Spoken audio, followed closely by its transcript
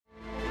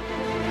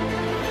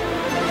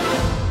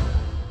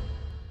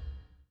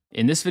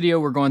In this video,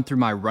 we're going through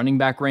my running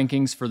back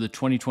rankings for the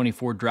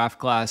 2024 draft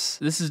class.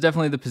 This is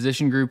definitely the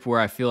position group where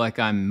I feel like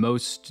I'm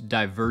most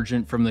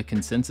divergent from the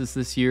consensus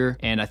this year.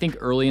 And I think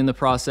early in the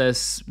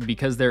process,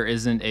 because there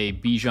isn't a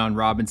Bijan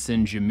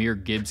Robinson,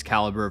 Jahmyr Gibbs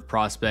caliber of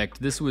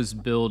prospect, this was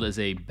billed as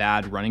a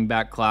bad running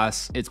back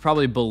class. It's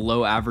probably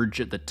below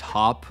average at the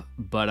top,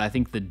 but I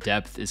think the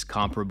depth is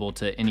comparable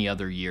to any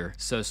other year.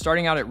 So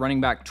starting out at running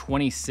back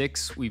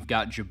 26, we've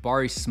got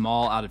Jabari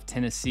Small out of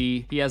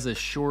Tennessee. He has a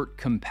short,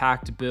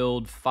 compact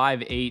build,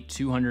 5'8",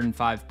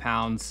 205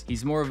 pounds.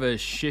 He's more of a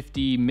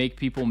shifty, make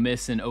people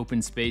miss in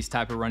open space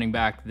type of running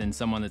back than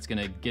someone that's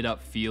gonna get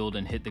upfield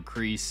and hit the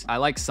crease. I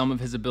like some of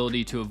his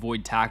ability to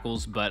avoid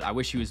tackles, but I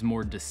wish he was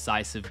more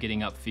decisive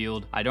getting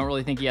upfield. I don't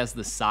really think he has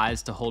the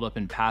size to hold up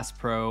in pass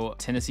pro.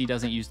 Tennessee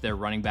doesn't use their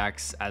running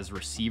backs as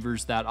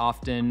receivers that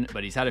often,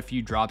 but he's had a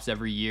few drops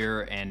every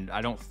year, and I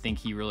don't think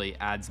he really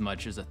adds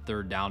much as a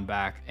third down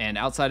back. And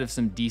outside of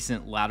some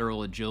decent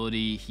lateral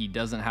agility, he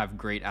doesn't have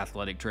great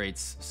athletic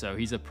traits, so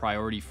he's a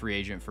priority free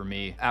agent for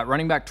me. At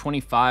running back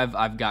 25,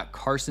 I've got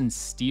Carson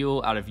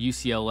Steele out of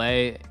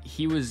UCLA.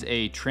 He was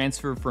a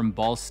transfer from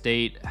Ball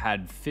State,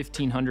 had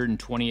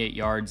 1,528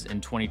 yards in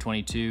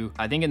 2022.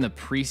 I think in the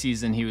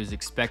preseason, he was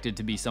expected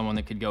to be someone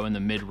that could go in the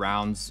mid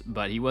rounds,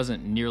 but he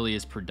wasn't nearly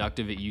as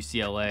productive at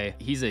UCLA.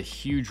 He's a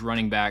huge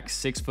running back,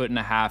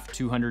 6'1",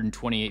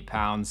 228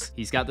 pounds.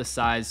 He's got the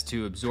size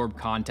to absorb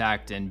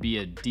contact and be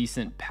a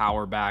decent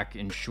power back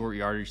in short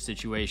yardage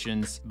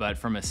situations, but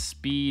from a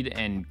speed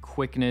and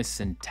quickness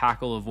and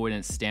tackle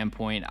avoidance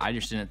standpoint, I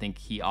just didn't think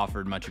he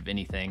offered much of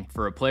anything.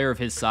 For a player of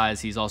his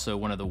size, he's also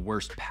one of the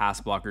worst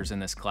pass blockers in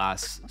this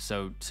class,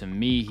 so to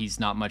me, he's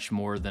not much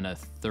more than a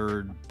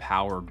third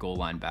power goal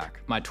line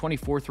back. My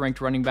 24th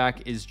ranked running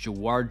back is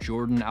Jawhar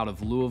Jordan out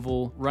of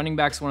Louisville. Running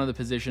back's one of the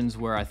positions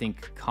where I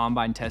think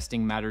combine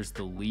testing matters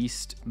the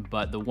least,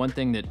 but the one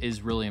thing that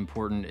is really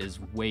important is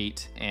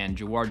weight, and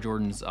Jawhar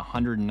Jordan's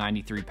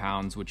 193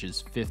 pounds, which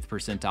is 5th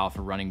percentile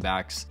for running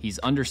backs. He's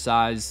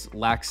undersized,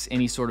 lacks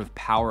any sort of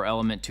power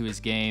element to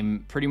his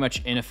game, pretty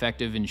much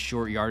ineffective in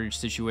short yardage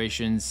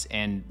situations,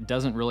 and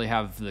doesn't really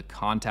have the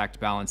contact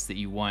balance that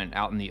you want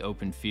out in the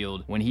open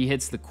field. When he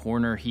hits the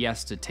corner, he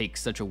has to take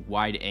such a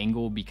wide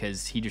angle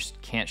because he just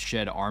can't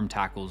shed arm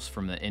tackles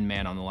from the in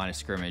man on the line of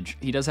scrimmage.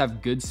 He does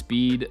have good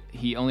speed.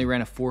 He only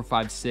ran a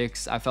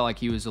 4.56. I felt like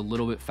he was a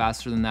little bit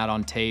faster than that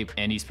on tape,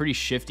 and he's pretty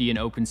shifty in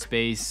open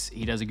space.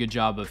 He does a good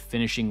job of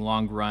finishing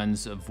long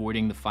runs,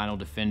 avoiding the final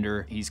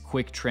defender. He's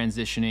quick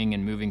transitioning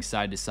and moving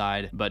side to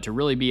side, but to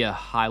really be a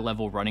high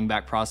level running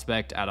back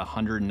prospect at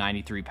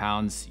 193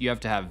 pounds, you have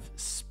to have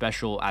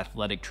special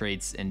athletic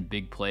traits and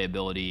big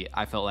playability.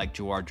 I felt like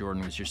Jawhar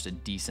Jordan was just a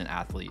decent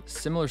athlete.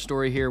 Similar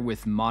story here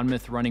with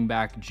Monmouth running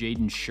back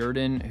Jaden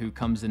Sheridan, who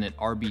comes in at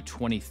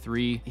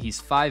RB23.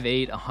 He's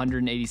 5'8",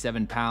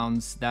 187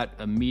 pounds. That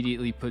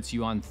immediately puts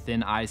you on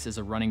thin ice as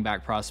a running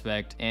back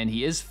prospect, and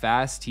he is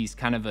fast. He's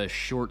kind of a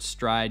short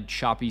stride,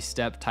 choppy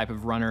step type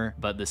of runner,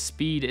 but the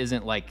speed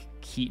isn't like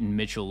Keaton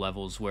Mitchell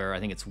levels where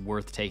I think it's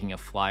worth taking a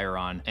flyer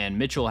on. And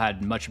Mitchell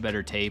had much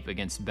better tape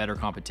against better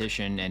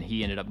competition, and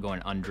he ended up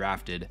going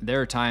undrafted.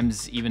 There are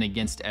times even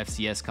against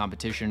FCS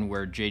competition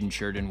where Jaden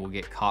Sheridan will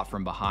get caught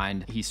from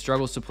behind. He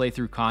struggles to play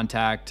through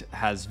contact,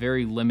 has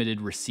very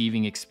limited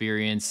receiving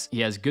experience.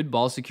 He has good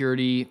ball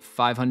security,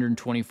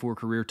 524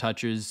 career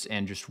touches,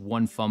 and just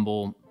one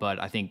fumble,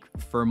 but I think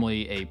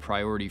firmly a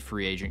priority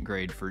free agent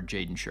grade for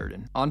Jaden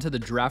Sheridan. On to the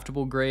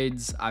draftable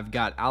grades, I've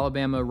got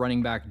Alabama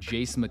running back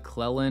Jase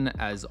McClellan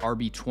as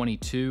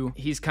RB22.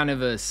 He's kind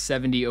of a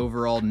 70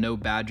 overall, no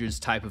badges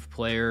type of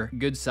player.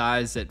 Good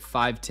size at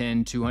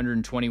 5'10",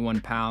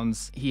 221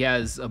 pounds. He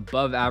has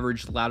above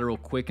average lateral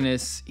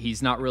quickness.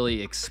 He's not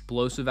really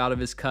explosive out of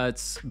his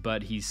cuts,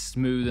 but he's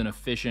smooth and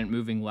efficient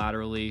moving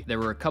laterally. There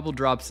were a couple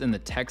drops in the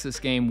Texas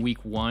game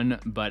week 1,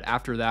 but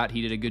after that,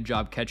 he did a good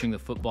job catching the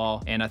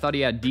football, and I thought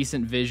he had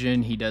decent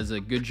vision. He does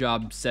a good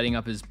job setting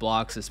up his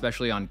blocks,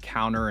 especially on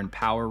counter and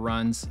power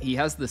runs. He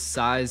has the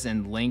size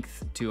and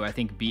length to, I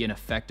think, be an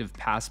effective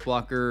pass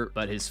blocker,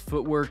 but his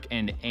footwork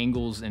and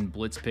angles and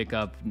blitz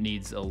pickup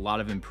needs a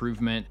lot of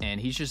improvement, and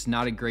he's just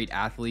not a great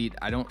athlete.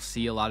 I don't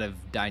see a lot of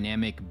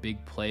dynamic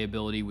big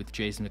playability with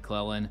Jase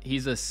McClellan.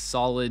 He's a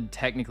solid,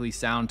 technically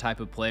sound type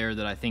of player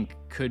that I think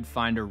could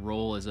find a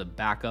role as a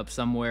backup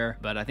somewhere,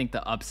 but I think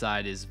the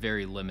upside is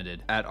very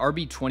limited. At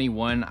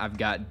RB21, I've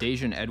got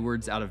Daijun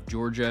Edwards out of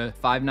Georgia,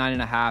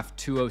 5'9.5",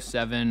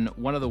 207,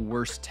 one of the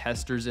worst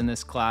testers in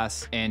this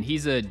class, and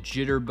he's a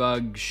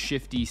jitterbug,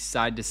 shifty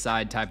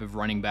side-to-side type of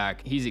running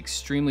back. He's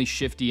extremely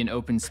shifty in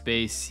open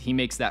space. He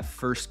makes that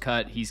first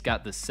cut. He's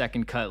got the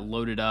second cut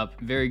loaded up.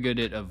 Very good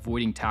at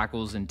avoiding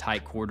tackles in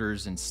tight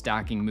quarters and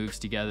stacking moves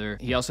together.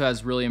 He also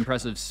has really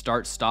impressive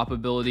start-stop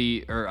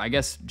ability, or I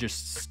guess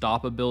just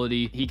stop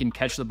ability. He can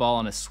catch the ball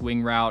on a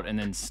swing route and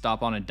then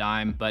stop on a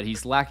dime, but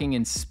he's lacking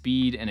in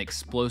speed and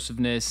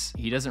explosiveness.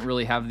 He doesn't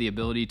really have the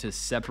ability to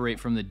separate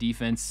from the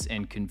defense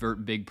and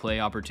convert big play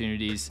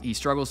opportunities. He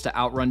struggles to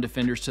outrun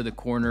defenders to the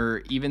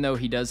corner, even though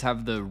he does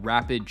have the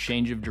rapid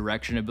change of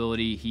direction progression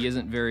ability. He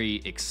isn't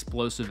very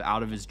explosive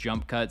out of his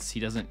jump cuts. He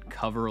doesn't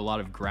cover a lot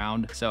of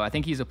ground. So I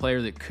think he's a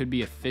player that could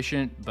be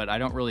efficient, but I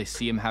don't really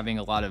see him having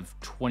a lot of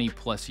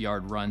 20+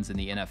 yard runs in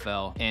the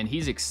NFL. And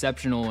he's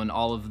exceptional in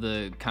all of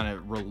the kind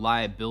of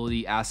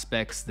reliability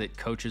aspects that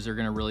coaches are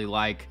going to really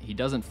like. He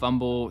doesn't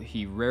fumble.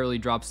 He rarely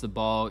drops the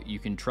ball. You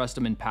can trust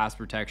him in pass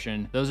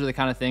protection. Those are the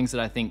kind of things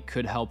that I think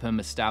could help him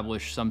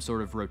establish some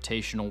sort of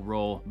rotational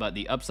role, but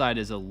the upside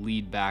as a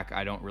lead back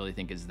I don't really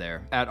think is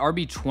there. At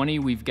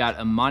RB20, we've got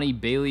Amani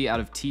Bailey out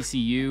of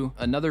TCU,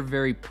 another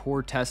very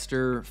poor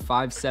tester,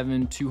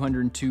 5'7",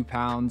 202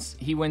 pounds.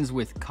 He wins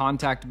with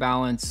contact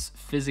balance,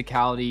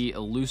 physicality,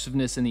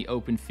 elusiveness in the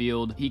open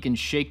field. He can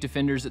shake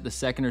defenders at the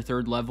second or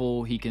third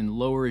level. He can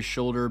lower his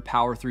shoulder,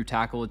 power through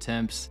tackle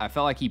attempts. I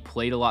felt like he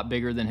played a lot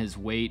bigger than his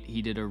weight.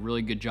 He did a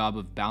really good job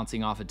of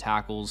bouncing off of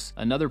tackles.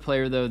 Another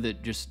player though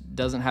that just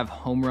doesn't have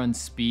home run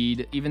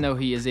speed. Even though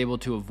he is able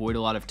to avoid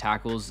a lot of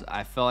tackles,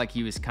 I felt like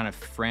he was kind of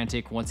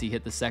frantic once he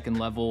hit the second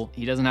level.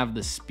 He doesn't have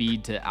the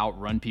speed to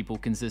outrun people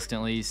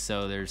consistently,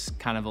 so there's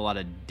kind of a lot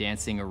of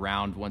dancing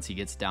around once he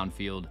gets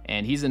downfield.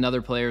 And he's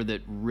another player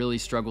that really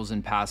struggles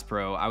in pass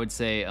pro. I would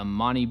say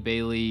Amani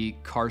Bailey,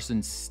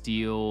 Carson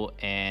Steele,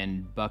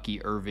 and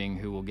Bucky Irving,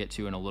 who we'll get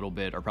to in a little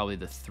bit, are probably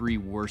the 3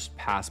 worst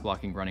pass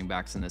blocking running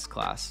backs in this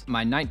class.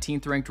 My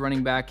 19th ranked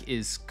running back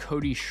is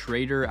Cody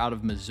Schrader out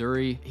of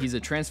Missouri. He's a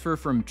transfer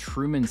from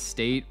Truman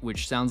State,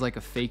 which sounds like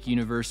a fake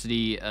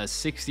university, a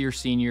 6th-year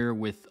senior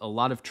with a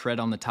lot of tread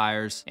on the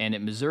tires. And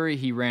at Missouri,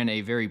 he ran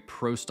a very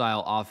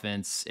pro-style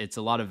offense. It's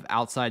a lot of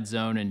outside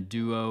zone and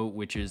duo,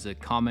 which is a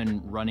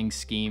common running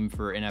scheme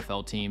for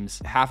NFL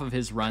teams. Half of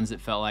his runs,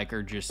 it felt like,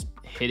 are just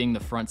hitting the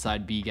front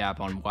side B gap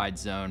on wide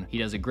zone. He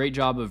does a great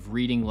job of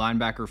reading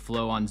linebacker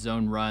flow on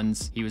zone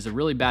runs. He was a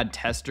really bad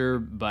tester,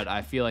 but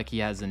I feel like he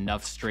has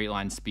enough straight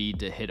line speed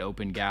to hit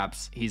open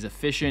gaps. He's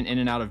efficient in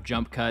and out of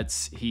jump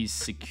cuts. He's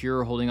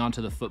secure holding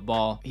onto the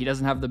football. He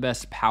doesn't have the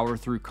best power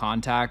through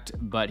contact,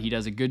 but he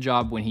does a good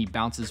job when he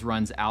bounces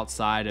runs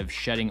outside of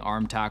shedding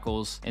arm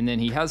tackles. And then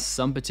he has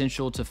some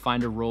potential to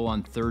find a role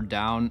on third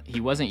down. He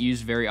wasn't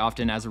used very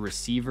often as a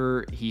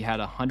receiver. He had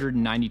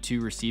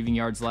 192 receiving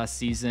yards last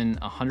season.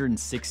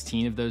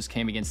 116 of those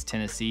came against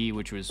Tennessee,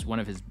 which was one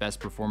of his best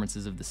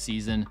performances of the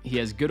season. He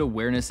has good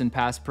awareness in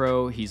pass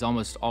pro. He's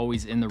almost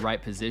always in the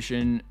right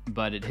position,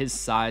 but at his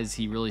size,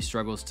 he really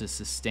struggles to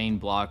sustain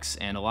blocks,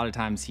 and a lot of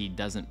times he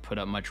doesn't put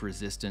up much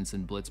resistance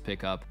in blitz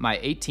pickup. My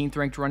 18th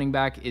ranked running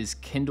back is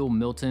Kendall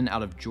Milton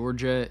out of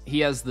Georgia. He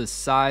has the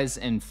size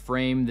and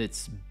frame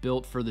that's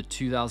built for the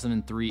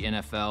 2003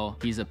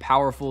 NFL. He's a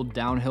powerful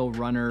downhill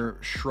runner,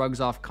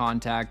 shrugs off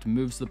contact,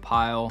 moves the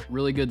pile,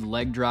 really good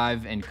leg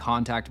drive and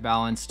contact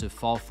balance to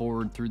fall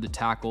forward through the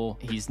tackle.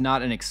 He's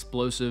not an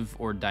explosive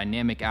or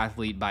dynamic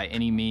athlete by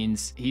any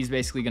means. He's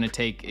basically going to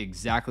take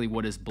exactly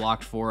what is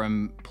blocked for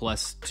him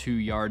plus 2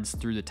 yards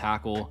through the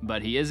tackle,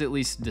 but he is at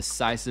least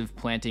decisive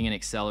planting and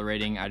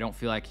accelerating. I don't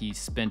feel like he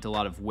spent a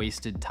lot of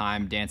wasted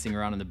time dancing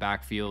around in the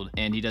backfield,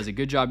 and he does a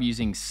good job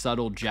using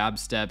subtle jab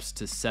steps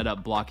to set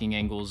up blocking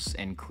angles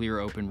and clear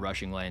open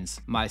rushing lanes.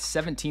 My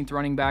 17th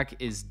running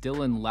back is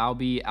Dylan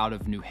Laube out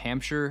of New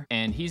Hampshire,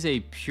 and he's a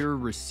pure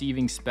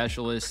receiving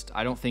specialist.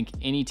 I don't think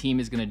any team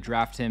is going to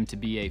draft him to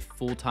be a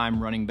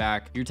full-time running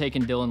back. You're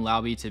taking Dylan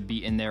Laube to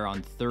be in there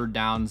on third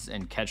downs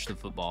and catch the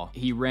football.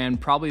 He ran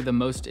probably the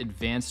most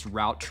advanced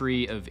route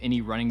tree of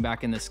any running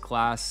back in this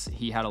class.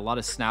 He had a lot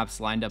of snaps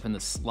lined up in the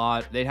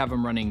slot. They'd have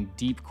him running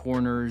deep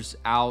corners,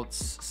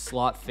 outs,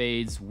 slot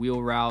fades,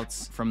 wheel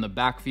routes. From the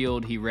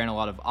backfield, he ran a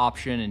lot of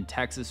option and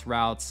Texas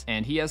routes,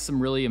 and he has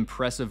some really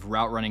impressive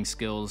route running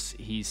skills.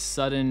 He's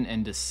sudden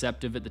and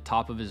deceptive at the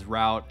top of his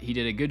route. He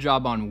did a good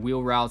job on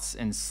wheel routes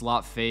and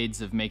slot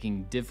fades of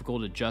making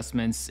difficult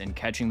adjustments and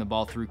catching the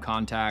ball through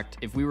contact.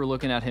 If we were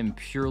looking at him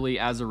purely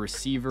as a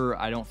receiver,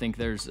 I don't think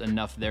there's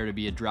enough there to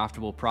be a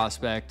draftable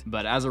prospect,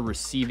 but as a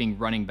receiving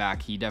running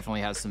back, he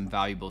definitely has some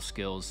valuable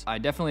skills. I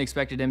definitely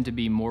expected him to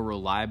be more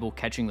reliable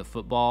catching the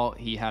football.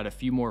 He had a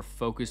few more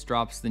focus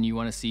drops than you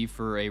want to see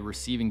for a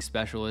receiving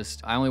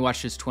specialist. I only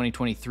watched his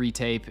 2023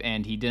 tape,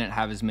 and he didn't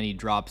have as many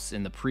drops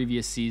in the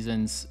previous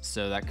seasons,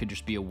 so that could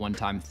just be a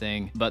one-time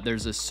thing. But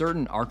there's a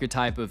certain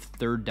archetype of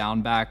third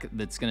down back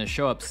that's going to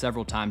show up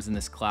several times in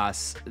this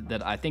class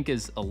that I think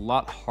is a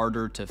lot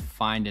harder to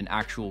find an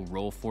actual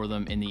role for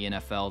them in the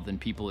NFL than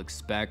people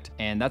expect,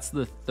 and that's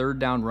the third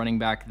down running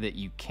back that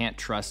you can't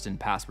trust in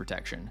pass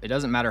protection. It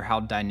doesn't matter how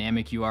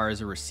dynamic you are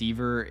as a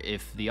receiver,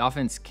 if the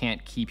offense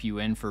can't keep you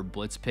in for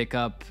blitz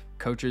pickup,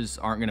 coaches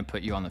aren't going to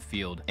put you on the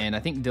field. And I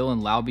think Dylan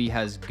Laube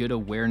has good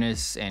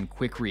awareness and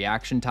quick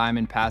reaction time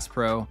in pass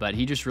pro, but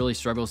he just really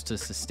struggles to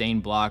sustain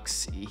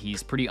blocks.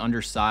 He's pretty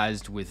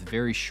undersized with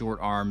very short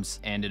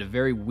arms, and at a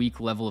very weak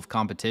level of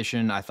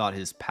competition, I thought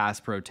his pass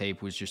pro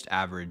tape was just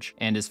average.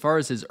 And as far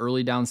as his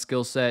early down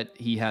skill set,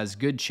 he has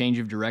good change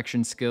of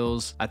direction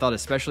skills. I thought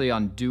especially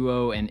on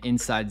duo and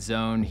inside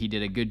zone, he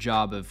did a good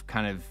job of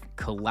kind of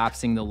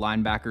collapsing the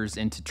linebackers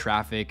into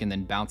traffic and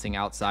then bouncing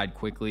outside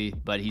quickly,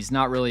 but he's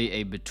not really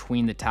a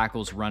between the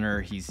tackles runner.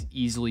 He's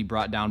easily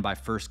brought down by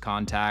first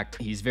contact.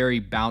 He's very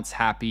bounce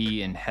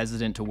happy and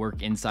hesitant to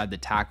work inside the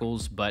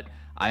tackles, but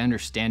I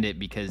understand it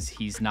because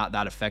he's not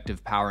that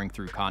effective powering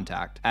through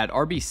contact. At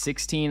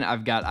RB16,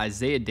 I've got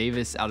Isaiah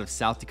Davis out of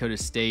South Dakota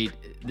State.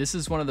 This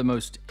is one of the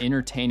most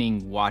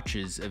entertaining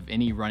watches of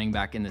any running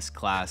back in this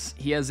class.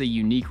 He has a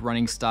unique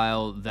running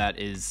style that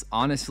is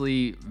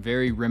honestly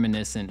very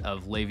reminiscent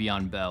of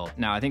Le'Veon Bell.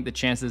 Now, I think the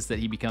chances that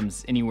he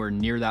becomes anywhere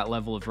near that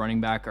level of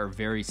running back are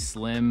very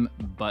slim,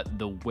 but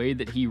the way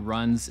that he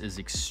runs is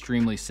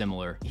extremely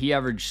similar. He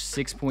averaged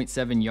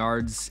 6.7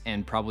 yards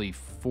and probably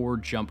 4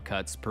 jump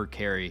cuts per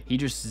carry. He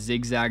just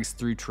zigzags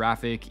through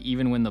traffic.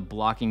 Even when the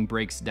blocking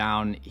breaks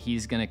down,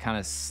 he's gonna kind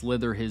of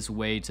slither his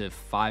way to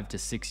 5 to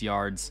 6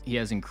 yards. He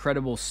has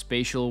incredible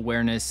spatial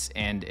awareness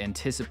and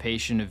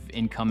anticipation of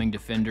incoming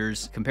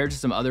defenders. Compared to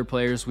some other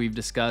players we've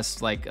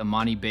discussed like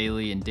Amani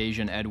Bailey and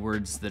Daijun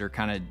Edwards that are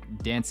kind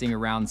of dancing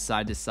around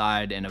side to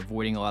side and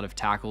avoiding a lot of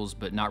tackles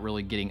but not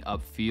really getting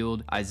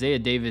upfield, Isaiah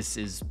Davis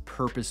is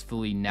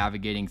purposefully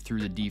navigating through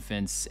the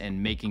defense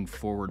and making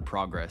forward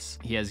progress.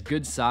 He has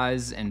good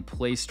size and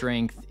play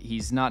strength.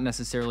 He's not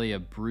necessarily a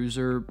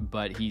bruiser,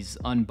 but he's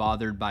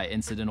unbothered by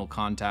incidental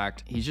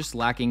contact. He's just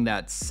lacking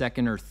that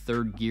second or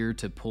third gear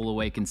to pull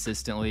away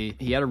consistently.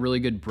 He had a really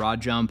good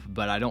broad jump,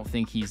 but I don't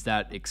think he's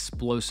that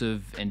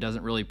explosive and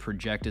doesn't really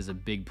project as a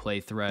big play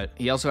threat.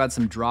 He also had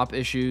some drop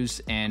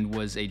issues and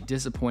was a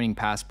disappointing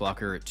pass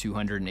blocker at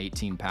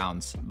 218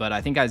 pounds. But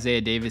I think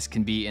Isaiah Davis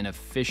can be an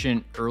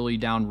efficient early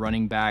down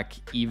running back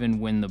even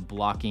when the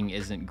blocking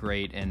isn't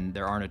great and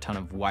there aren't a ton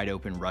of wide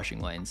open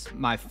rushing lanes.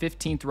 My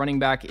 15th running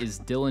back is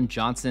Dillon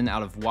Johnson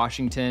out of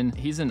Washington.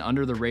 He's an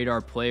under the radar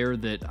player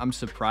that I'm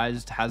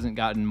surprised hasn't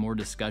gotten more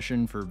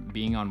discussion for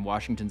being on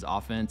Washington's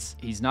offense.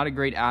 He's not a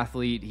great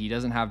athlete. He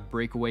doesn't have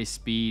breakaway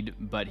speed,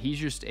 but he's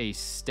just a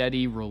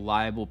steady,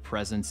 reliable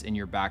presence in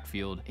your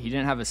backfield. He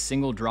didn't have a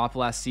single drop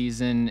last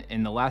season.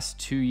 In the last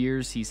 2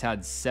 years, he's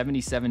had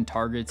 77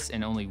 targets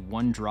and only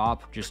 1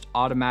 drop, just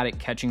automatic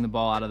catching the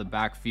ball out of the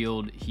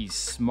backfield. He's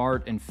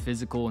smart and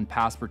physical in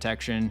pass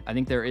protection. I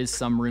think there is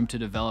some room to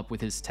develop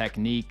with his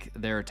technique.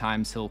 There are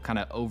times he'll kind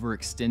of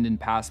overextend in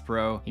pass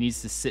pro. He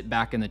needs to sit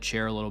back in the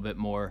chair a little bit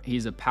more.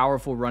 He's a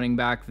powerful running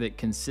back that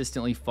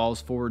consistently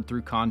falls forward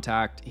through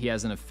contact. He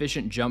has an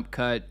efficient jump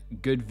cut,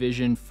 good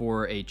vision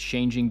for a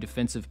changing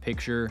defensive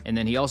picture, and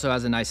then he also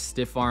has a nice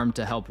stiff arm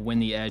to help win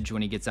the edge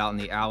when he gets out in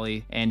the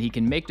alley, and he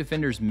can make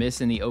defenders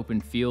miss in the open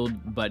field,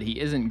 but he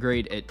isn't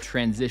great at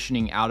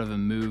transitioning out of a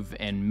move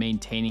and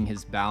maintaining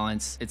his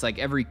balance. It's like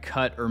every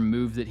cut or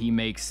move that he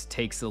makes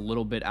takes a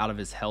little bit out of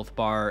his health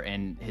bar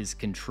and his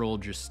control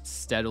just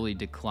steadily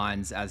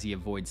declines as he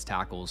avoids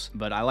tackles.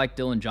 But I like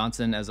Dillon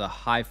Johnson as a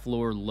high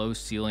floor, low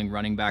ceiling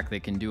running back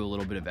that can do a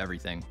little bit of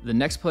everything. The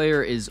next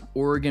player is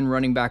Oregon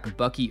running back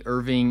Bucky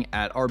Irving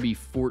at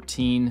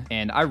RB14,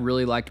 and I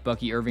really liked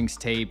Bucky Irving's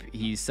tape.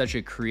 He's such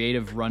a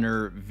creative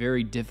runner,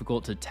 very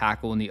difficult to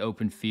tackle in the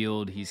open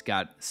field. He's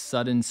got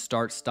sudden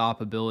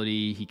start-stop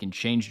ability. He can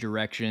change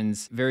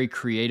directions. Very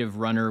creative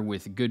runner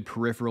with good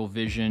peripheral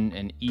vision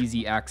and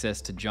easy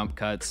access to jump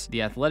cuts.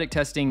 The athletic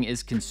testing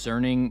is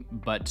concerning,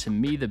 but to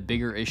me the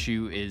bigger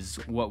issue is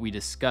what we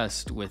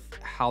discussed with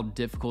how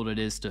difficult it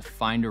is to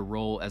find a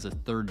role as a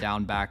third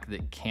down back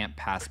that can't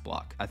pass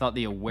block. I thought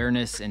the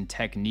awareness and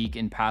technique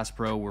in pass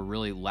pro were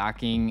really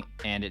lacking,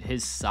 and at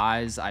his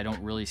size, I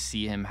don't really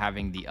see him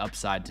having the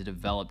upside to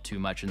develop too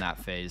much in that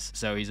phase.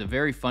 So he's a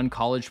very fun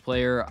college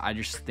player. I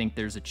just think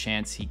there's a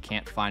chance he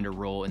can't find a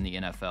role in the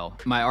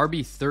NFL. My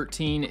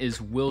RB13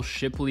 is Will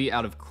Shipley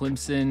out of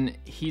Clemson.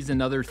 He's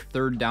another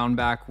third down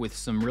back with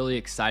some really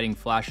exciting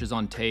flashes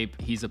on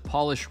tape. He's a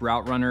polished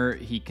route runner.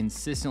 He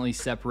consistently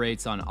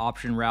separates on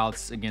option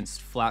routes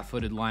against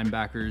flat-footed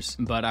linebackers,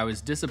 but I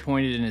was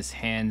disappointed in his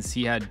hands.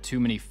 He had too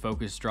many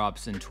focus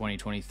drops in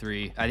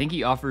 2023. I think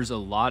he offers a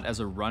lot as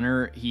a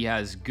runner. He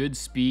has good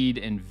speed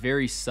and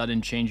very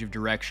sudden change of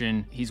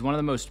direction. He's one of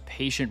the most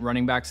patient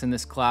running backs in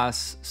this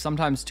class,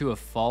 sometimes to a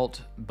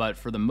fault, but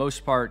for the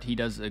most part, he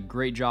does a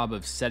great job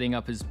of setting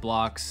up his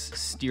blocks,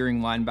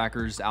 steering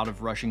linebackers out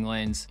of rushing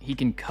lanes. He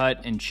can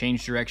cut and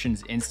change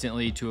directions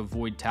instantly to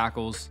avoid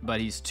tackles, but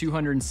he's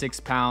 206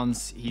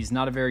 pounds. He's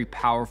not a very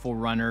powerful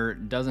runner,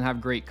 doesn't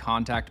have great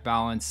contact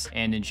balance,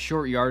 and in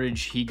short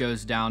yardage, he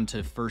goes down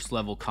to first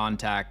level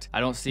contact. I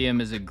don't see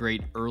him as a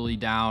great early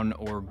down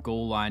or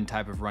goal line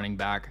type of running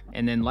back.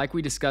 And then like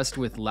we discussed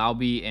with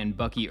Laube and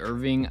Bucky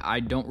Irving, I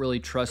don't really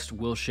trust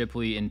Will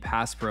Shipley in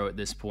pass pro at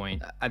this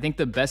point. I think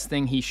the best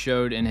thing he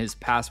showed in his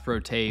pass pro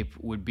tape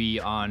would be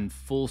on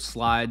full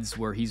slides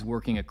where he's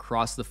working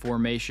across the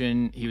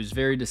formation. He was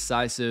very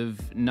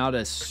decisive, not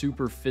a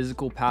super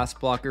physical pass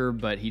blocker,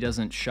 but he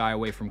doesn't shy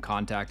away from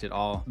contact at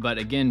all. But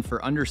again,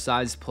 for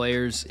undersized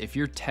players, if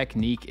your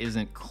technique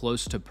isn't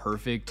close to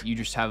perfect, you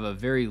just have a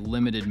very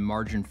limited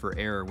margin for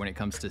error when it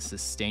comes to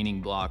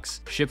sustaining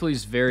blocks.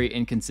 Shipley's very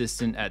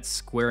inconsistent at at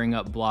squaring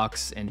up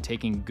blocks and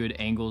taking good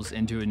angles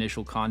into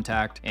initial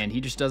contact, and he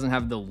just doesn't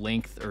have the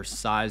length or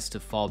size to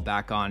fall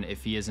back on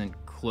if he isn't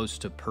close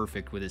to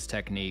perfect with his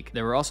technique.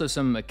 There were also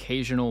some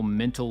occasional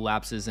mental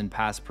lapses in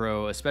pass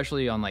pro,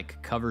 especially on like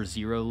cover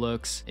zero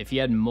looks. If he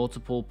had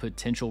multiple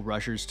potential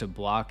rushers to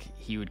block,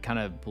 he would kind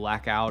of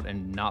black out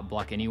and not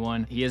block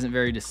anyone. He isn't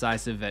very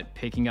decisive at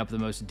picking up the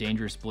most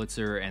dangerous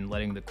blitzer and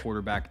letting the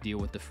quarterback deal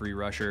with the free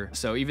rusher.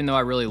 So even though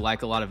I really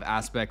like a lot of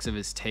aspects of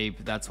his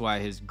tape, that's why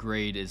his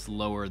grade is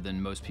lower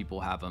than most people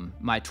have him.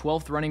 My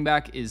 12th running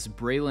back is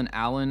Braylon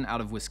Allen out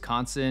of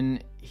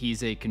Wisconsin.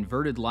 He's a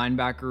converted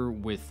linebacker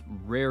with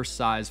rare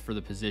size for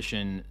the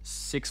position,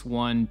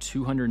 6'1",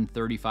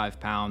 235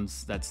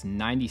 pounds. That's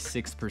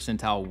 96th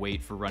percentile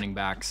weight for running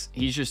backs.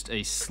 He's just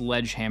a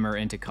sledgehammer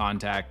into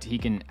contact. He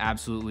can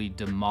absolutely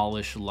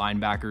demolish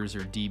linebackers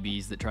or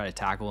DBs that try to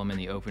tackle him in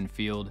the open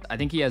field. I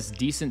think he has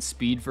decent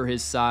speed for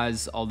his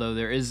size, although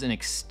there is an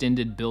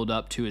extended build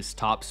up to his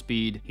top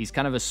speed. He's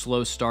kind of a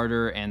slow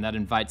starter, and that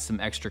invites some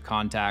extra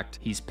contact.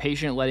 He's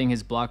patient letting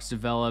his blocks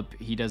develop.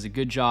 He does a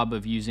good job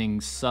of using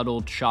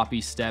subtle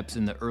choppy steps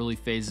in the early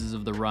phases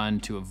of the run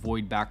to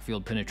avoid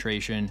backfield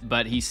penetration,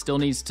 but he still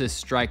needs to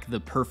strike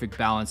the perfect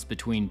balance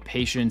between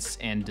patience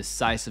and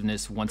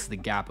decisiveness once the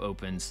gap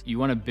opens. You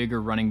want a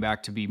bigger running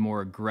back to be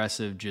more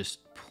aggressive, just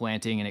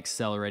planting and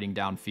accelerating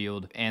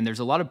downfield. And there's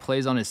a lot of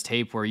plays on his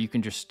tape where you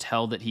can just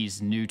tell that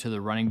he's new to the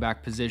running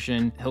back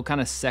position. He'll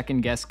kind of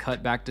second guess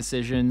cutback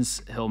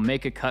decisions. He'll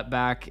make a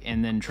cutback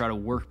and then try to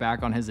work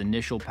back on his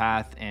initial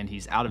path, and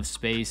he's out of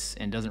space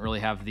and doesn't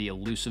really have the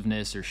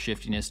elusiveness or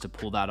shiftiness to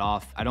pull that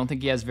off. I don't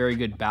think he has very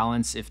good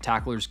balance. If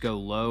tacklers go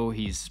low,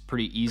 he's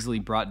pretty easily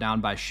brought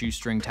down by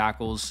shoestring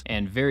tackles,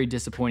 and very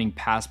disappointing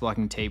pass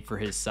blocking tape for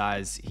his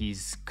size.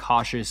 He's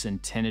cautious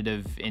and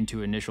tentative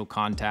into initial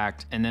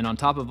contact. And then on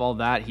top of all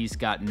that, he's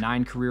got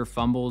 9 career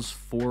fumbles,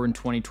 4 in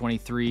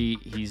 2023.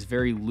 He's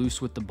very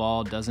loose with the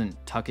ball,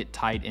 doesn't tuck it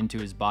tight into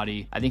his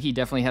body. I think he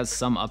definitely has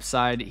some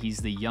upside. He's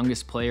the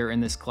youngest player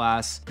in this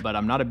class, but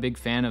I'm not a big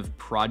fan of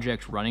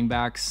project running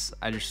backs.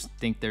 I just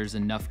think there's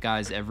enough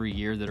guys every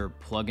year that are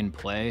plug and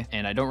play,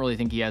 and I don't really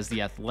think he has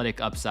the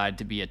athletic upside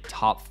to be a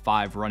top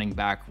 5 running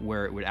back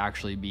where it would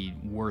actually be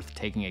worth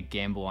taking a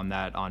gamble on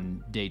that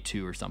on day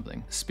 2 or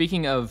something.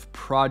 Speaking of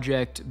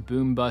project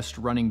boom bust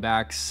running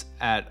backs,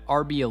 at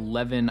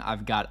RB11,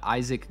 I've got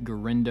Isaac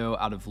Gurindo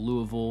out of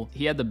Louisville.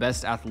 He had the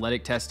best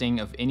athletic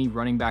testing of any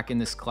running back in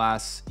this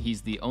class.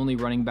 He's the only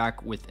running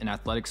back with an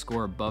athletic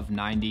score above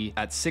 90.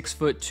 At 6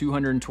 foot,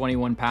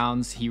 221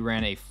 pounds, he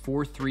ran a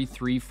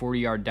 4.33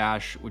 40-yard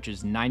dash, which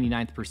is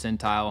 99th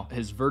percentile.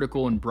 His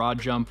vertical and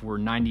broad jump were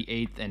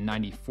 98th and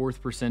 94th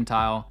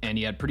percentile, and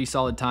he had pretty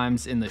solid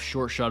times in the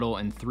short shuttle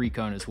and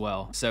 3-cone as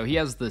well. So he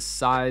has the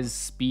size,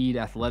 speed,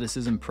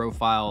 athleticism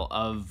profile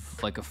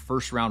of like a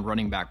first-round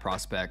running back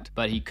prospect,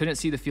 but he couldn't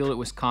see the field at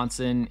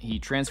Wisconsin. He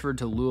transferred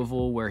to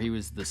Louisville, where he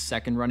was the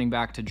second running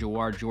back to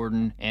Jawar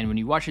Jordan, and when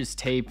you watch his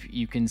tape,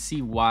 you can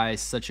see why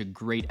such a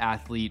great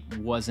athlete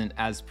wasn't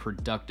as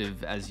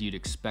productive as you'd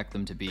expect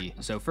them to be.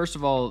 So first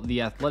of all,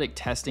 the athletic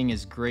testing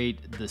is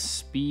great. The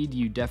speed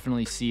you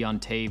definitely see on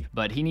tape,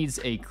 but he needs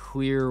a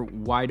clear,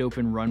 wide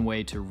open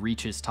runway to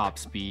reach his top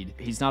speed.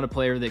 He's not a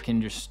player that can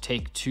just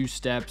take 2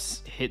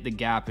 steps, hit the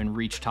gap, and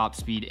reach top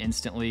speed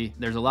instantly.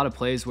 There's a lot of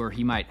plays where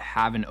he might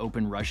have an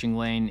open rushing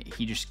lane.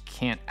 He just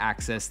can't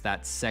access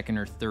that second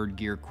or third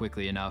gear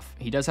quickly enough.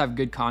 He does have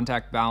good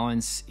contact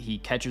balance. He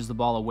catches the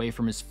ball away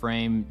from his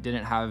frame,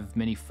 didn't have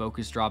many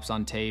focus drops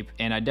on tape,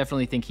 and I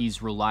definitely think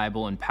he's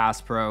reliable in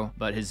pass pro,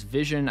 but his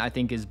vision I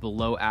think is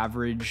below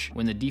average.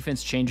 When the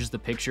defense changes the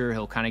picture,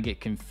 he'll kind of get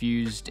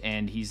confused,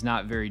 and he's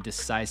not very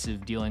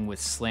decisive dealing with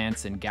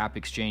slants and gap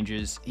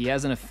exchanges. He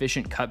has an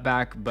efficient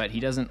cutback, but he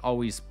doesn't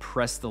always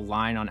press the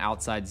line on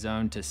outside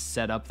zone to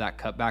set up that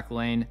cutback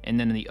lane, and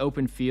then in the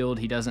open field,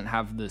 he doesn't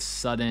have the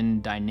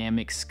sudden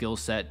dynamic skill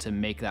set to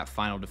make that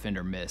final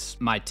defender miss.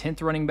 My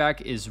 10th running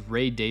back is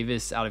Ray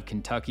Davis out of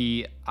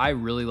Kentucky. I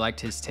really liked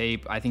his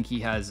tape. I think he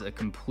has a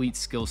complete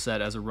skill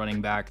set as a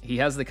running back. He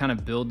has the kind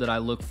of build that I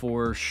look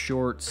for: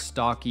 short,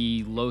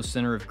 stocky, low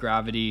center of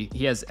gravity.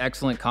 He has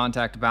excellent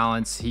contact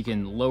balance. He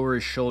can lower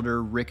his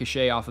shoulder,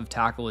 ricochet off of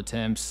tackle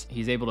attempts.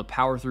 He's able to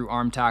power through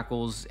arm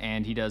tackles,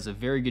 and he does a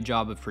very good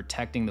job of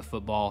protecting the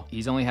football.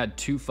 He's only had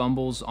 2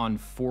 fumbles on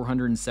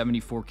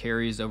 474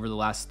 carries over the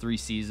last 3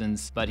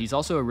 seasons, but he's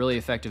also a really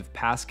effective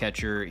pass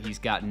catcher. He's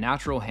got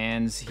natural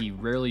hands. He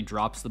rarely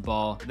drops the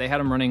ball. They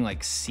had him running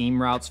like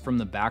seam routes from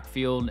the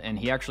backfield, and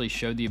he actually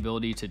showed the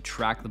ability to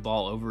track the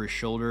ball over his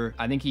shoulder.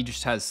 I think he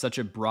just has such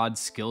a broad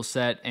skill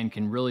set and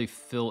can really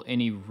fill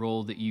any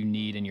role that you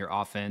need in your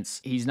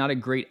offense. He's not a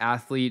great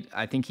athlete.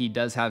 I think he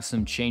does have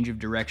some change of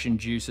direction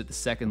juice at the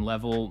second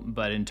level,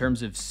 but in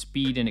terms of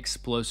speed and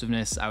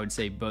explosiveness, I would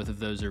say both of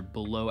those are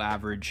below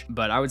average.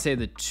 But I would say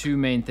the 2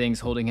 main things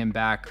holding him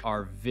back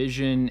are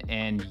vision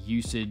and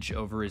usage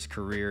over his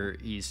career.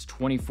 He's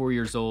 24 24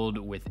 years old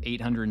with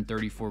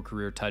 834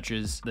 career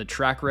touches. The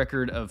track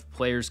record of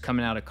players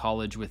coming out of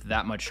college with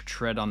that much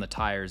tread on the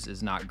tires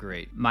is not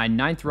great. My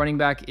 9th running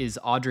back is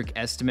Audric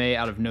Estime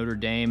out of Notre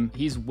Dame.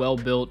 He's well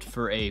built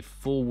for a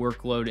full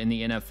workload in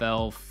the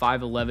NFL,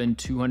 5'11",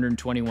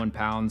 221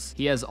 pounds.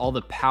 He has all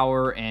the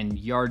power and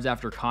yards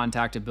after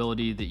contact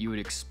ability that you would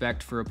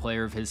expect for a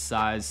player of his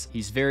size.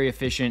 He's very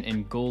efficient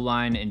in goal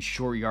line and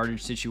short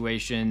yardage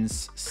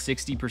situations.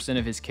 60%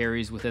 of his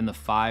carries within the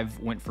 5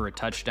 went for a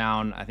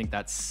touchdown. I think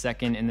that's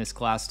second in this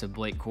class to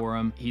Blake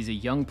Corum. He's a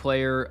young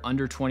player,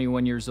 under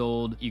 21 years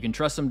old. You can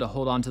trust him to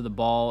hold on to the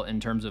ball in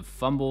terms of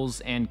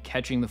fumbles and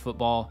catching the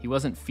football. He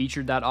wasn't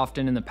featured that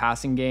often in the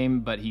passing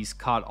game, but he's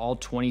caught all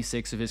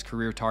 26 of his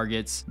career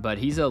targets. But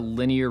he's a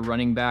linear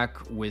running back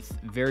with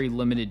very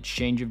limited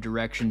change of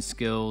direction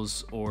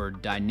skills or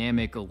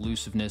dynamic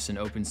elusiveness in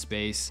open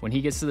space. When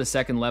he gets to the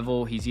second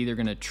level, he's either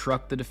going to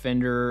truck the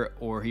defender,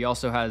 or he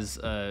also has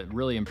a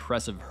really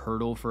impressive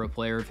hurdle for a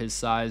player of his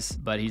size,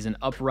 but he's an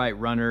upright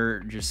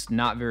runner, just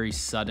not very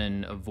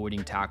sudden,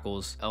 avoiding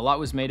tackles. A lot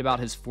was made about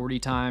his 40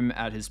 time.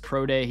 At his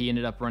pro day, he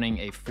ended up running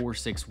a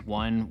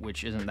 4.61,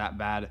 which isn't that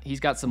bad. He's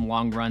got some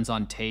long runs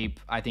on tape.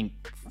 I think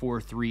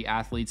 4.3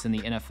 athletes in the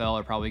NFL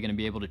are probably going to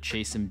be able to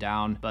chase him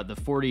down, but the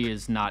 40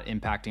 is not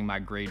impacting my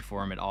grade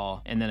for him at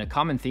all. And then a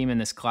common theme in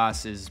this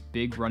class is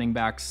big running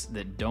backs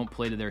that don't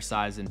play to their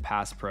size in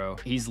pass pro.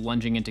 He's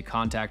lunging into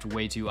contact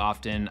way too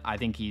often. I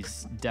think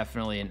he's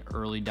definitely an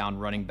early down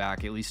running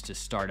back, at least to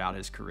start out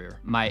his career.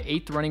 My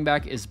 8th running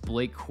back is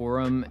Blake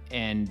Corum,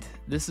 and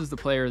this is the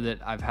player that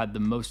I've had the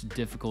most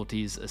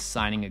difficulties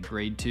assigning a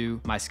grade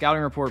to. My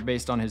scouting report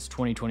based on his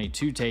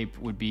 2022 tape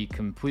would be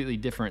completely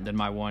different than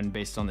my one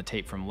based on the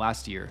tape from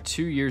last year.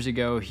 2 years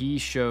ago, he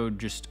showed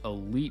just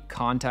elite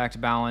contact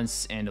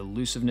balance and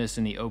elusiveness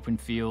in the open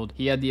field.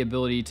 He had the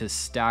ability to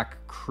stack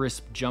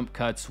crisp jump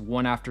cuts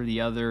one after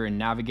the other and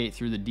navigate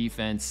through the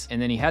defense.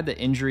 And then he had the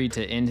injury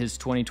to end his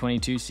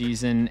 2022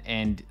 season,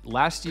 and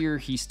last year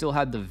he still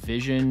had the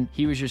vision.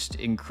 He was just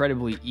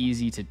incredibly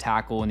easy to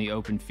tackle in the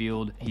open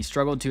field. He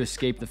struggled to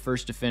escape the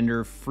first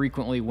defender,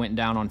 frequently went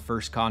down on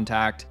first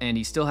contact, and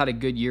he still had a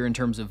good year in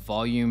terms of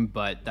volume,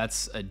 but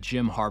that's a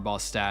Jim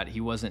Harbaugh stat. He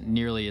wasn't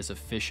nearly as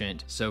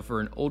efficient. So for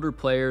an older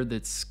player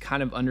that's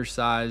kind of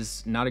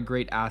undersized, not a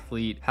great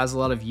athlete, has a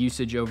lot of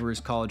usage over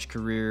his college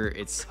career,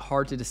 it's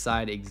hard to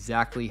decide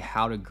exactly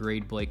how to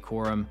grade Blake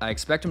Corum. I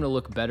expect him to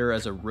look better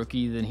as a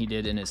rookie than he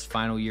did in his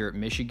final year at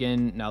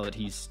Michigan, now that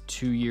he's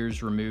 2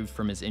 years removed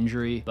from his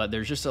injury, but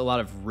there's just a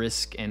lot of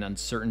risk and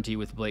uncertainty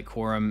with Blake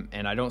Corum,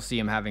 and I don't see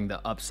him having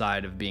the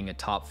upside of being a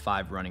top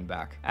 5 running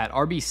back. At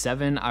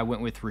RB7, I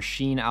went with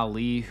Rasheen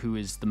Ali, who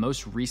is the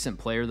most recent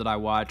player that I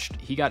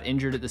watched. He got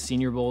injured at the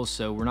Senior Bowl,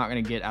 so we're not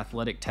going to get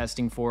athletic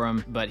testing for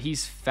him, but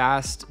he's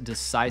fast,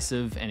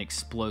 decisive, and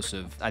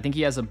explosive. I think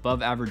he has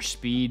above average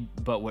speed,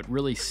 but what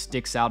really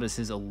sticks out as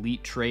his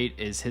elite trait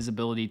is his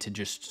ability to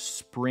just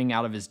spring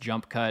out of his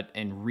jump cut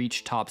and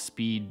reach top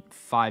speed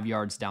 5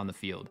 yards down the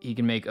field. He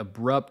can make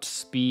abrupt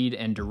speed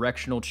and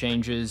directional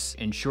changes.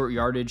 In short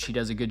yardage, he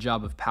does a good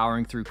job of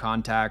powering through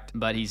contact,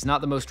 but he's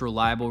not the most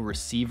reliable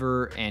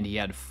receiver, and he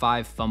had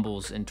 5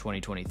 fumbles in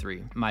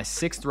 2023. My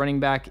 6th running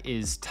back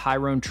is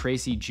Tyrone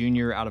Tracy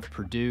Jr. out of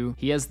Purdue.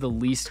 He has the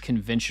least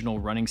conventional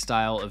running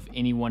style of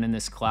anyone in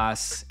this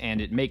class,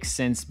 and it makes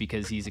sense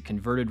because he's a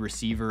converted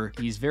receiver.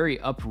 He's very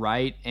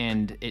upright,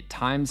 and at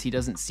times he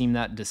doesn't seem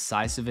that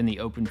decisive in the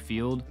open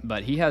field,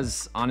 but he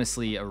has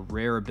honestly a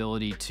rare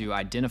ability to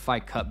identify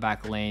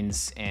cutback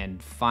lanes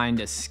and find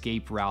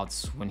escape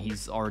routes when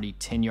he's already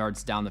 10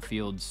 yards down the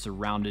field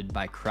surrounded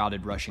by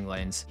crowded rushing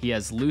lanes. He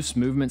has loose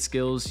movement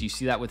skills. You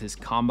see that with his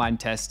combine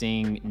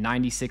testing,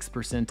 96th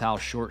percentile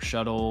short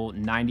shuttle,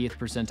 90th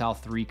percentile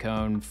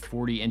 3-cone,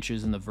 40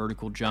 inches in the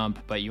vertical jump,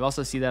 but you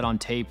also see that on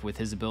tape with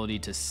his ability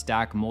to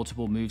stack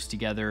multiple moves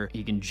together.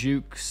 He can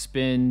juke,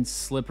 spin,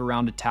 slip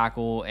around a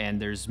tackle,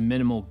 and there's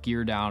minimal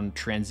gear down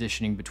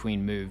transitioning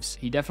between moves.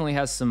 He definitely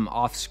has some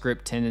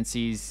off-script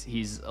tendencies.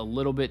 He's a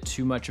little bit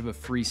too much of a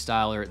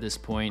freestyler at this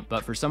point,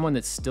 but for someone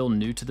that's still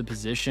new to the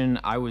position,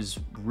 I was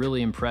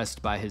really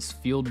impressed by his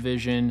field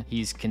vision.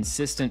 He's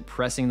consistent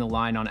pressing the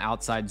line on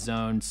outside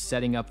zone,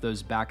 setting up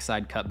those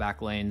backside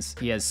cutback lanes.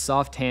 He has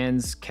soft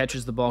hands,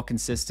 catches the ball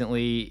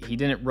consistently. He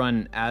didn't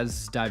run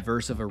as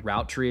diverse of a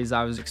route tree as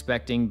I was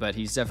expecting, but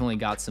he's definitely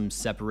got some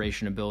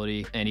separation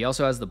ability, and he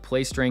also has the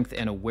play strength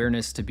and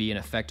awareness to be an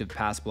effective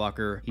pass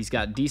blocker. He's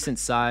got decent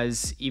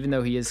size, even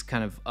though he is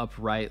kind of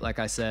upright. Like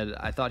I said,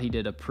 I thought he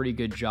did a pretty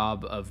good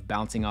job of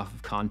bouncing off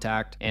of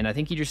contact, and I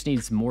think he just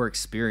needs more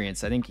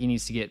experience. I think he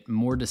needs to get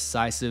more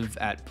decisive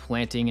at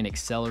planting and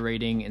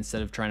accelerating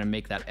instead of trying to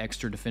make that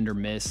extra defender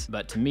miss.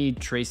 But to me,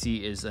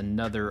 Tracy is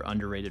another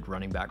underrated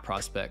running back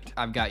prospect.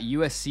 I've got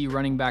USC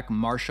running back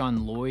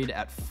Marshawn Lloyd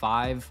at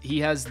 5. He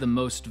has the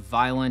most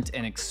violent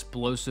and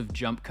explosive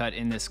jump cut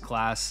in this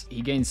class.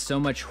 He gains so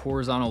much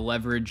horizontal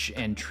leverage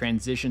and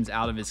transitions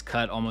out of his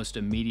cut almost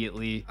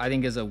immediately. I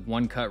think as a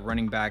one-cut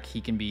running back,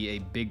 he can be a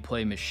big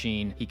play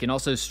machine. He can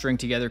also string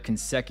together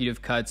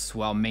consecutive cuts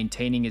while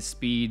maintaining his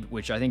speed,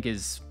 which I think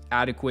is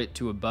adequate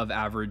to above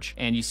average,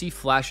 and you see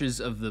flashes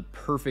of the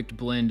perfect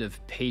blend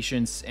of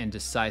patience and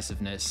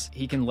decisiveness.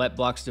 He can let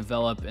blocks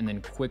develop and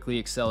then quickly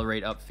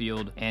accelerate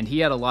upfield, and he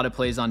had a lot of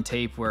plays on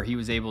tape where he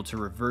was able to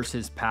reverse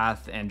his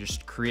path and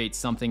just create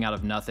something out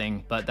of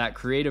nothing, but that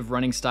creative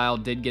running style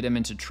did get him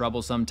into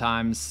trouble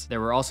sometimes. There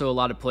were also a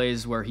lot of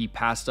plays where he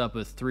passed up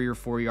a 3 or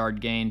 4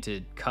 yard gain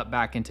to cut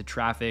back into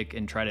traffic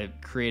and try to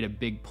create a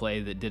big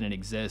play that didn't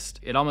exist.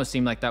 It almost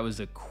seemed like that was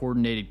a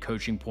coordinated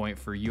coaching point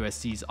for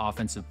USC's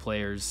offensive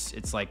players.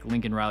 It's like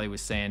Lincoln Riley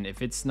was saying,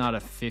 if it's not a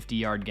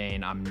 50-yard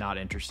gain, I'm not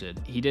interested.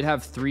 He did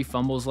have 3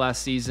 fumbles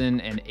last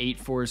season and 8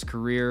 for his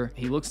career.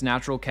 He looks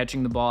natural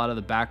catching the ball out of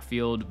the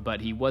backfield,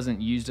 but he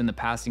wasn't used in the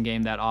passing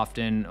game that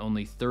often,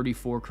 only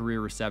 34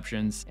 career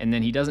receptions. And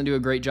then he doesn't do a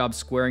great job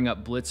squaring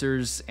up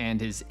blitzers, and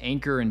his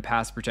anchor and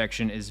pass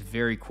protection is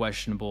very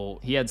questionable.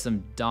 He had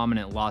some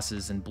dominant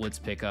losses in blitz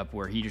pickup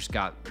where he just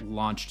got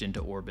launched into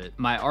orbit.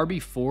 My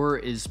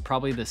RB4 is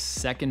probably the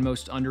second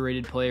most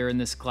underrated player in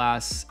this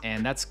class,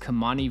 and that's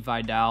Kamani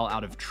Vidal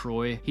out of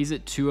Troy. He's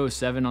at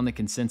 207 on the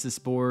consensus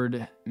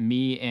board.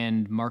 Me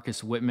and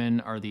Marcus Whitman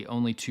are the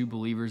only 2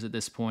 believers at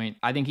this point.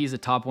 I think he's a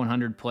top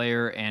 100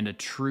 player and a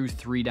true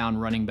 3-down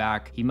running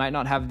back. He might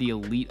not have the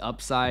elite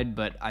upside,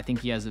 but I think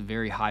he has a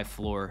very high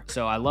floor.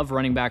 So I love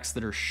running backs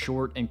that are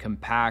short and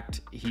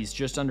compact. He's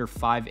just under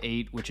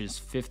 5'8", which is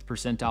 5th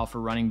percentile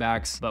for running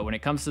backs. But when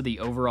it comes to the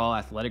overall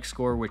athletic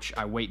score, which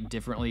I weight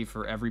differently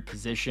for every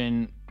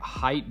position,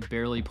 height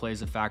barely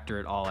plays a factor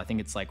at all. I think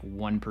it's like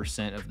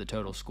 1% of the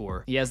total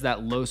score. He has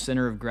that low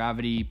center of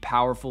gravity,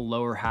 powerful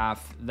lower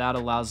half. That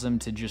allows him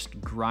to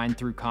just grind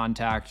through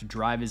contact,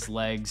 drive his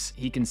legs.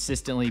 He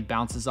consistently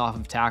bounces off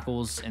of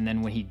tackles, and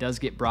then when he does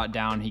get brought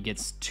down, he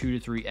gets 2 to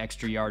 3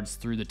 extra yards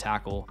through the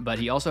tackle. But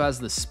he also has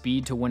the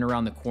speed to win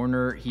around the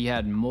corner. He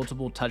had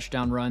multiple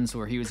touchdown runs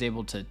where he was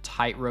able to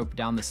tightrope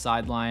down the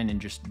sideline and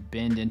just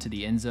bend into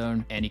the end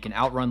zone, and he can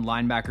outrun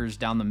linebackers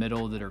down the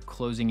middle that are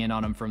closing in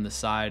on him from the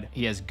side.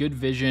 He has good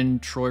vision.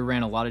 Troy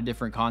ran a lot of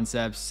different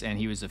concepts, and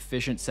he was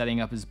efficient setting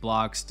up his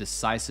blocks,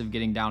 decisive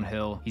getting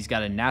downhill. He's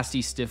got a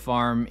nasty stiff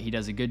arm. He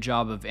does a good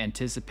job of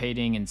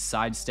anticipating and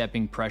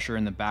sidestepping pressure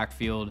in the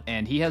backfield,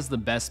 and he has the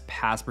best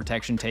pass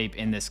protection tape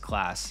in this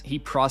class. He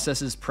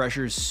processes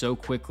pressures so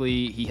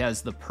quickly. He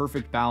has the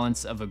perfect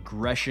balance of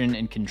aggression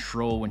and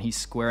control when he's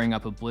squaring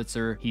up a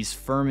blitzer. He's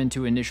firm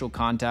into initial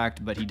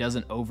contact, but he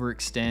doesn't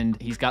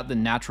overextend. He's got the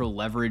natural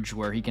leverage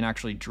where he can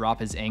actually drop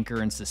his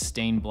anchor and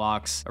sustain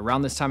blocks.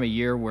 Around this time of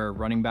year where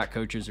running back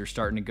coaches are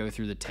starting to go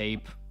through the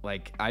tape,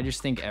 like, I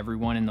just think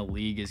everyone in the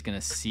league is going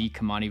to see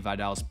Kamani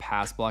Vidal's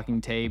pass blocking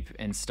tape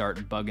and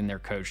start bugging their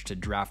coach to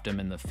draft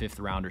him in the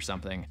 5th round or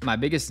something. My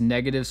biggest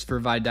negatives for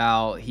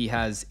Vidal, he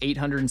has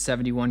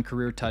 871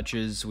 career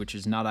touches, which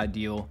is not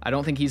ideal. I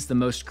don't think he's the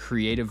most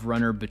creative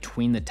runner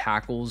between the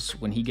tackles.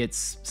 When he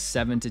gets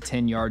 7 to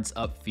 10 yards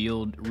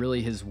upfield,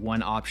 really his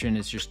one option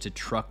is just to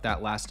truck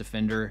that last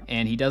defender,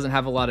 and he doesn't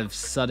have a lot of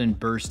sudden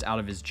burst out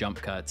of his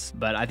jump cuts.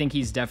 But I think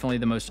he's definitely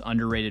the most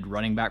underrated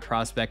running back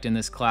prospect in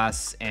this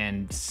class,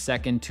 and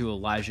second to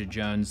Elijah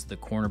Jones, the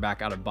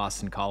cornerback out of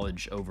Boston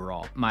College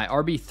overall. My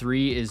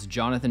RB3 is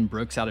Jonathan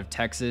Brooks out of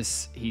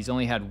Texas. He's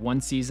only had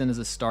 1 season as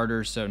a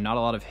starter, so not a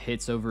lot of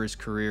hits over his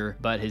career,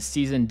 but his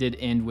season did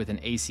end with an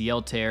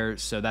ACL tear,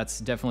 so that's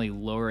definitely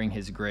lowering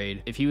his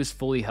grade. If he was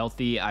fully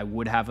healthy, I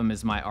would have him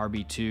as my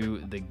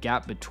RB2. The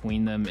gap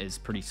between them is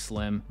pretty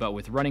slim, but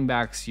with running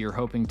backs, you're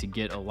hoping to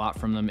get a lot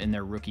from them in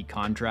their rookie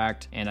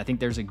contract, and I think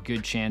there's a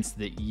good chance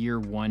that year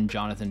 1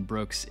 Jonathan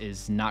Brooks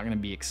is not going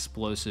to be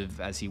explosive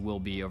as he will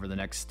be over the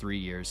next 3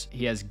 years.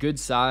 He has good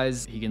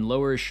size, he can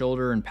lower his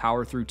shoulder and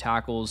power through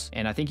tackles,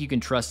 and I think you can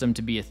trust him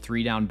to be a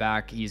 3-down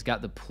back. He's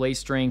got the play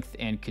strength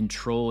and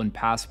control in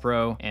pass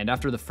pro, and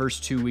after the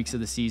first 2 weeks of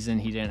the season,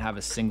 he didn't have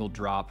a single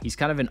drop. He's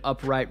kind of an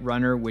upright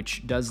runner,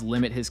 which does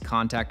limit his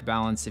contact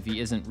balance if he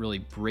isn't really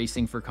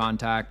bracing for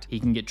contact. He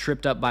can get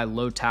tripped up by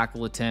low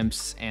tackle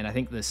attempts, and I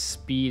think the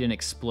speed and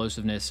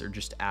explosiveness are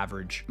just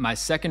average. My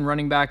second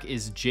running back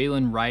is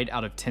Jalen Wright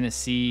out of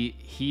Tennessee.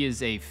 He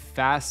is a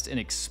fast and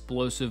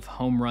explosive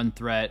home run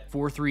threat,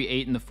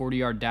 4.38 in the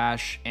 40-yard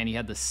dash, and he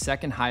had the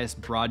second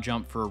highest broad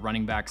jump for a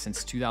running back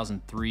since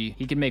 2003.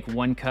 He can make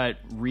one cut,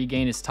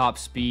 regain his top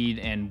speed,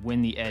 and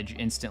win the edge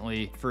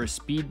instantly. For a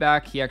speed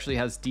back, he actually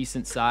has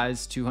decent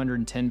size,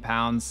 210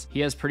 pounds. He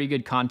has pretty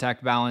good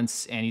contact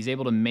balance, and he's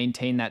able to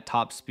maintain that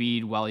top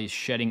speed while he's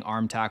shedding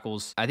arm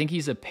tackles. I think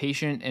he's a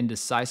patient and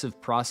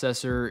decisive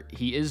processor.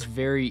 He is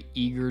very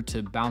eager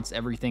to bounce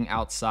everything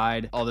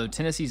outside. Although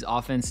Tennessee's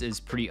offense is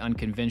pretty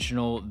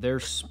unconventional, they're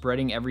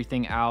spreading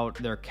everything out,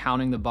 they're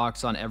counting the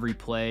box on every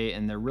play,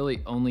 and they're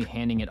really only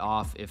handing it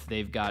off if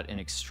they've got an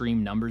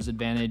extreme numbers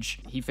advantage.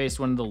 He faced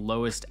one of the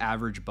lowest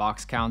average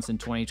box counts in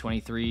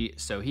 2023,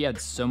 so he had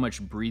so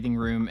much breathing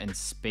room and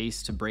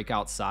space to break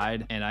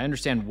outside, and I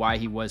understand why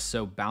he was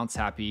so bounce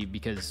happy,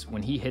 because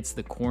when he hits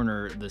the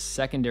corner, the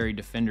secondary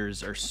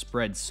defenders are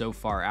spread so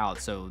far out,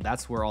 so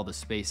that's where all the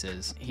space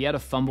is. He had a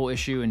fumble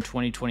issue in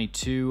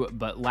 2022,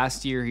 but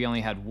last year he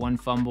only had 1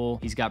 fumble.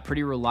 He's got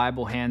pretty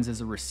reliable hands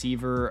as a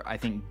receiver. I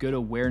think good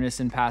awareness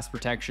in pass pass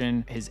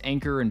protection. His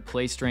anchor and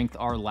play strength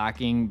are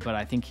lacking, but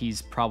I think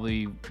he's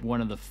probably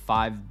one of the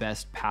 5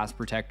 best pass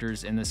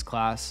protectors in this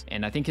class.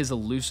 And I think his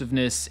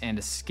elusiveness and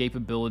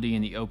escapability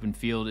in the open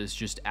field is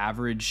just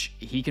average.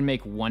 He can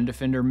make one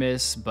defender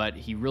miss, but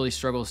he really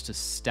struggles to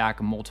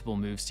stack multiple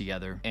moves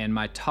together. And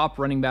my top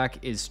running back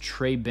is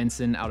Trey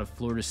Benson out of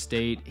Florida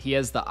State. He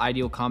has the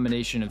ideal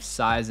combination of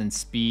size and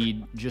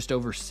speed, just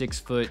over 6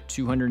 foot,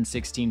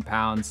 216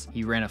 pounds.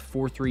 He ran a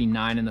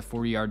 4.39 in the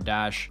 40-yard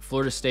dash.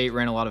 Florida State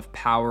ran a lot of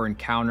power and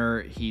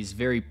counter. He's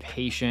very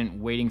patient,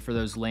 waiting for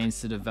those lanes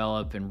to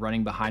develop and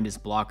running behind his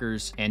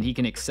blockers. And he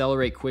can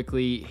accelerate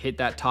quickly, hit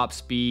that top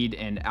speed,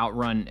 and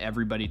outrun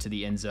everybody to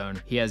the end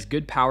zone. He has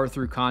good power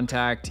through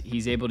contact.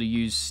 He's able to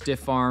use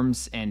stiff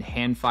arms and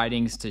hand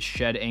fightings to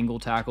shed angle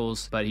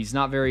tackles, but he's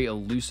not very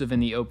elusive in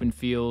the open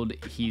field.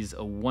 He's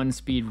a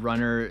one-speed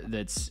runner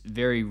that's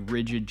very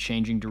rigid,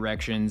 changing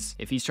directions.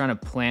 If he's trying to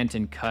plant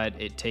and cut,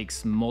 it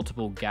takes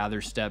multiple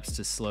gather steps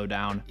to slow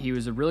down. He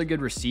was a really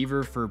good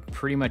receiver for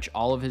pretty much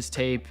all of his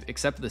tape,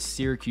 except the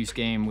Syracuse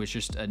game was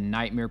just a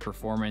nightmare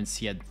performance.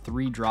 He had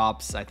 3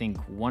 drops. I think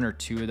 1 or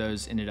 2 of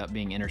those ended up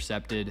being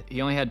intercepted.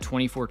 He only had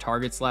 24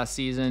 targets last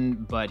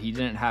season, but he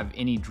didn't have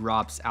any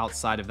drops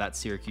outside of that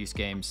Syracuse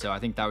game, so I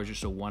think that was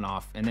just a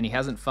one-off. And then he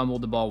hasn't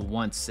fumbled the ball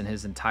once in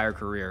his entire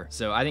career.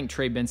 So I think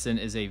Trey Benson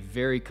is a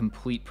very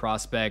complete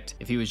prospect.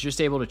 If he was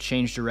just able to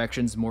change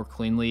directions more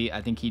cleanly,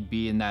 I think he'd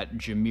be in that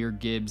Jahmyr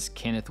Gibbs,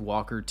 Kenneth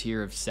Walker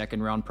tier of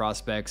second-round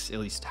prospects, at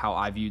least how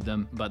I viewed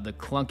them. But the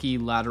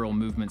clunky lateral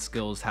movement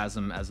skills has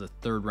him as a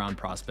third-round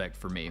prospect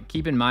for me.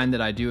 Keep in mind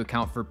that I do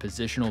account for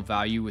positional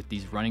value with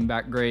these running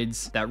back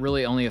grades. That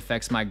really only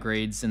affects my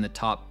grades in the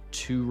top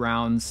 2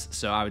 rounds,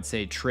 so I would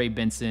say Trey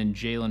Benson,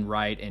 Jalen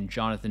Wright, and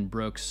Jonathan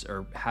Brooks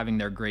are having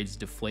their grades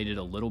deflated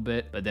a little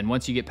bit, but then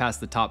once you get past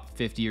the top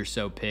 50 or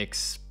so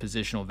picks,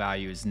 positional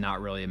value is not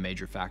really a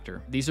major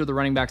factor. These are the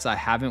running backs I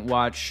haven't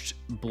watched.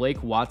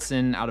 Blake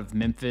Watson out of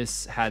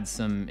Memphis had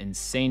some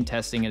insane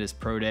testing at his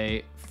pro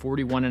day.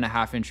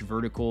 41.5-inch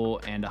vertical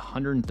and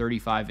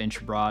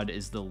 135-inch broad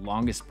is the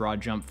longest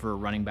broad jump for a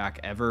running back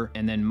ever.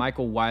 And then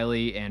Michael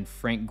Wiley and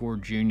Frank Gore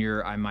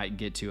Jr. I might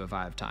get to if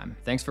I have time.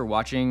 Thanks for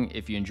watching.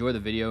 If you enjoy the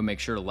video, make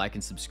sure to like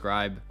and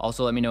subscribe.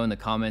 Also, let me know in the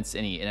comments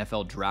any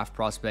NFL draft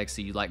prospects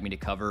that you'd like me to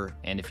cover.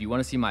 And if you want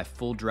to see my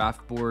full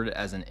draft board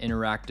as an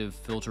interactive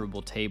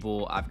filterable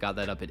table, I've got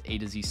that up at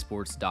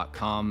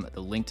A2ZSports.com.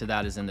 The link to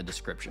that is in the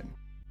description.